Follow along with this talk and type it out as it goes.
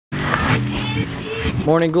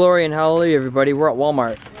Morning glory and hallelujah, everybody. We're at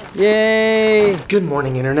Walmart. Yay! Good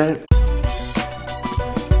morning, internet.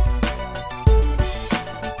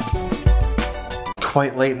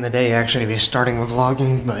 Quite late in the day actually to be starting with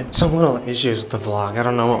vlogging, but some little issues with the vlog. I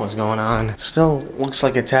don't know what was going on. Still looks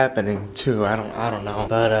like it's happening too. I don't know.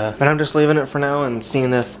 But I'm just leaving it for now and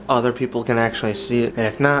seeing if other people can actually see it. And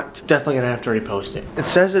if not, definitely gonna have to repost it. It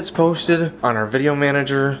says it's posted on our video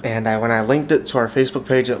manager, and when I linked it to our Facebook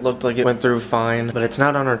page, it looked like it went through fine, but it's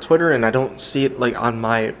not on our Twitter, and I don't see it like on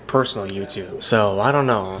my personal YouTube. So I don't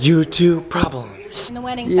know. YouTube problems. In the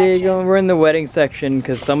wedding section. Yeah, we're in the wedding section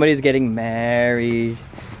because somebody's getting married.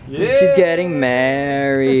 Yeah. She's getting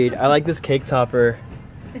married. I like this cake topper.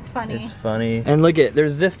 It's funny. It's funny. And look at,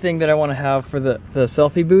 there's this thing that I want to have for the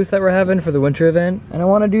selfie booth that we're having for the winter event. And I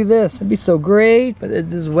want to do this. It'd be so great. But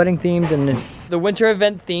it is wedding themed, and the winter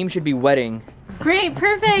event theme should be wedding. Great,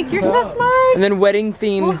 perfect. You're so smart. And then wedding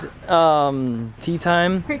themed tea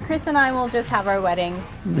time. Chris and I will just have our wedding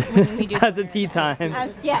when we do As a tea time.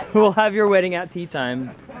 Yeah. We'll have your wedding at tea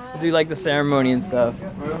time. We'll do like the ceremony and stuff.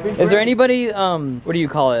 Is there anybody, what do you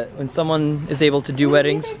call it? When someone is able to do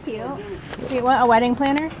weddings? Cute. Wait, what, a wedding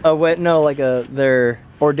planner? No, like they're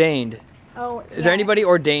ordained. Oh, Is there anybody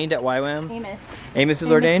ordained at YWAM? Amos. Amos is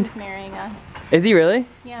ordained? Is marrying us. Is he really?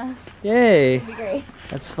 Yeah. Yay. It'd be great.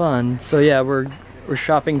 That's fun. So yeah, we're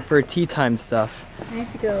shopping for tea time stuff. I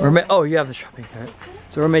have to go. Oh, you have the shopping cart.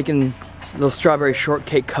 So we're making those strawberry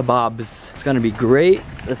shortcake kebabs. It's gonna be great.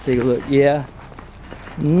 Let's take a look. Yeah.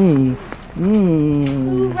 Mmm. Mmm.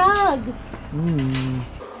 Ooh, rugs. Mmm.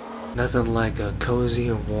 Nothing like a cozy,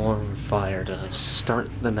 warm fire to start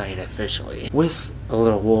the night officially. With a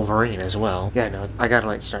little Wolverine as well. Yeah, no, I got a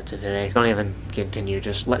late start to today. Don't even continue,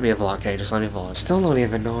 just let me vlog, okay? Just let me vlog. Still don't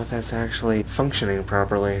even know if that's actually functioning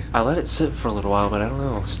properly. I let it sit for a little while, but I don't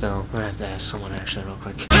know, still. I'm gonna have to ask someone actually real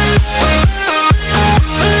quick.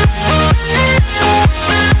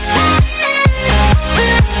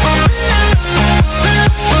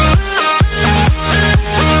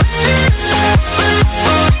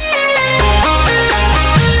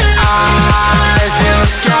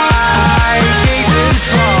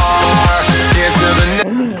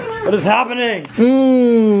 What is happening?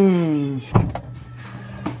 Mmm.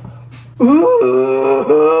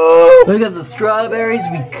 Ooh. Look at the strawberries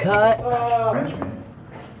we cut.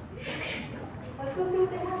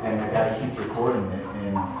 And the guy keeps recording it,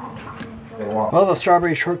 and they walk. Well, the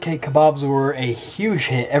strawberry shortcake kebabs were a huge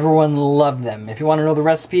hit. Everyone loved them. If you want to know the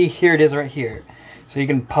recipe, here it is right here. So you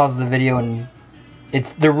can pause the video, and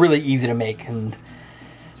they're really easy to make and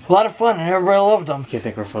a lot of fun, and everybody loved them. I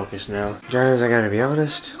think we're focused now. Guys, I gotta be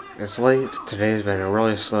honest. It's late. Today's been a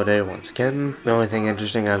really slow day once again. The only thing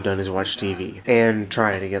interesting I've done is watch TV and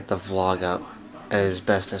try to get the vlog up as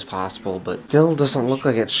best as possible, but still doesn't look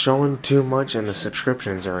like it's showing too much in the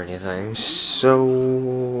subscriptions or anything.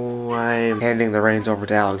 So I'm handing the reins over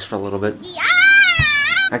to Alex for a little bit. Yeah!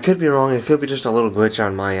 I could be wrong. It could be just a little glitch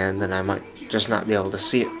on my end, and I might just not be able to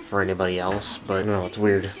see it for anybody else, but no, it's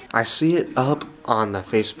weird. I see it up on the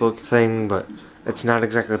Facebook thing, but it's not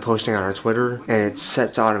exactly posting on our Twitter, and it's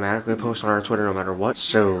set to automatically post on our Twitter no matter what.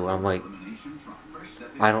 So I'm like,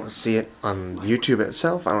 I don't see it on YouTube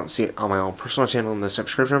itself, I don't see it on my own personal channel in the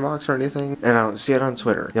subscription box or anything, and I don't see it on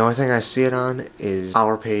Twitter. The only thing I see it on is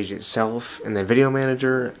our page itself in the video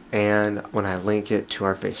manager, and when I link it to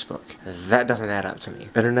our Facebook. That doesn't add up to me.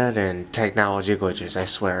 Internet and technology glitches, I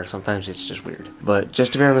swear, sometimes it's just weird. But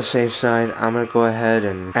just to be on the safe side, I'm gonna go ahead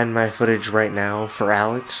and end my footage right now for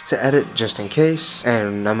Alex to edit, just in case,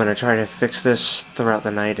 and I'm gonna try to fix this throughout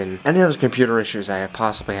the night, and any other computer issues I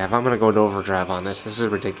possibly have, I'm gonna go to overdrive on this. This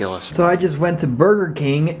is ridiculous. So I just went to Burger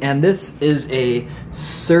King, and this is a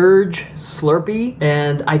Surge Slurpee,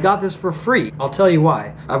 and I got this for free. I'll tell you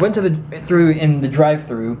why. I went to the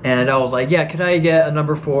drive-through, and I was like, yeah, can I get a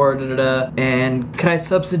number 4, and can I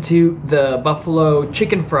substitute the buffalo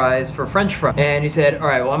chicken fries for French fries? And he said, all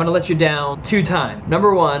right, well, I'm gonna let you down 2 times.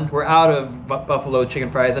 Number 1, we're out of buffalo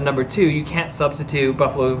chicken fries, and number 2, you can't substitute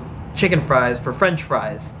buffalo chicken fries for French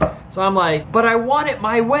fries. So I'm like, but I want it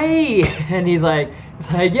my way. And he's like,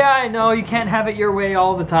 yeah, I know, you can't have it your way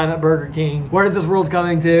all the time at Burger King. What is this world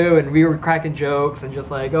coming to? And we were cracking jokes and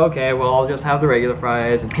just like, okay, well, I'll just have the regular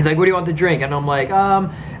fries. And he's like, what do you want to drink? And I'm like,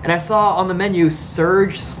 and I saw on the menu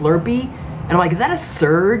Surge Slurpee. And I'm like, is that a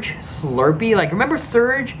Surge Slurpee? Like, remember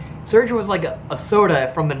Surge? Surge was like a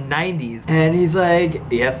soda from the 90s. And he's like,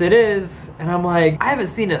 yes, it is. And I'm like, I haven't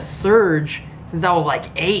seen a Surge since I was like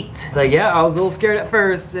 8. It's like, yeah, I was a little scared at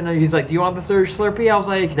first. And he's like, do you want the Surge Slurpee? I was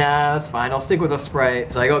like, nah, that's fine. I'll stick with a Sprite.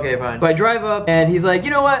 It's like, okay, fine. So I drive up and he's like,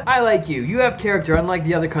 you know what? I like you. You have character unlike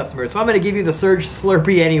the other customers. So I'm gonna give you the Surge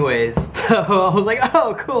Slurpee anyways. So I was like,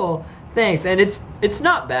 oh, cool. Thanks. And it's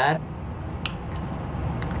not bad.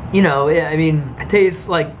 You know, I mean, it tastes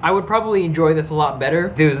like, I would probably enjoy this a lot better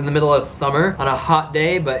if it was in the middle of summer on a hot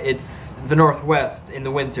day, but it's the Northwest in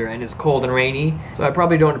the winter and it's cold and rainy, so I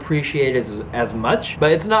probably don't appreciate it as much,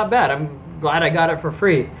 but it's not bad. I'm glad I got it for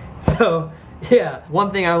free. So, yeah,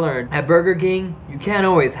 one thing I learned, at Burger King, you can't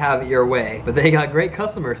always have it your way, but they got great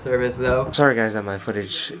customer service though. Sorry guys that my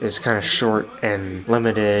footage is kind of short and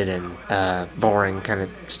limited and boring, kind of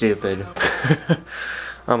stupid.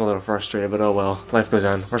 I'm a little frustrated, but oh well. Life goes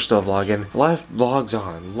on. We're still vlogging. Life vlogs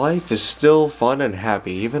on. Life is still fun and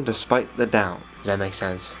happy, even despite the down. Does that make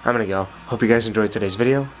sense? I'm gonna go. Hope you guys enjoyed today's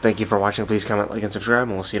video. Thank you for watching. Please comment, like, and subscribe,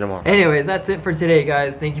 and we'll see you tomorrow. Anyways, that's it for today,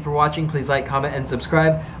 guys. Thank you for watching. Please like, comment, and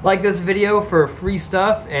subscribe. Like this video for free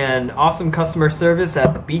stuff and awesome customer service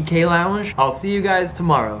at the BK Lounge. I'll see you guys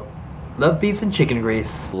tomorrow. Love, peace, and chicken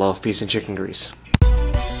grease. Love, peace, and chicken grease.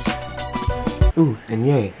 Ooh, and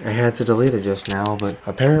yay, I had to delete it just now, but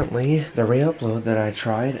apparently the re-upload that I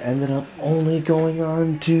tried ended up only going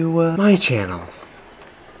on to my channel.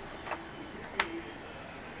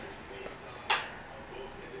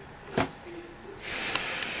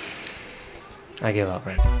 I give up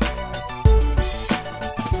right now.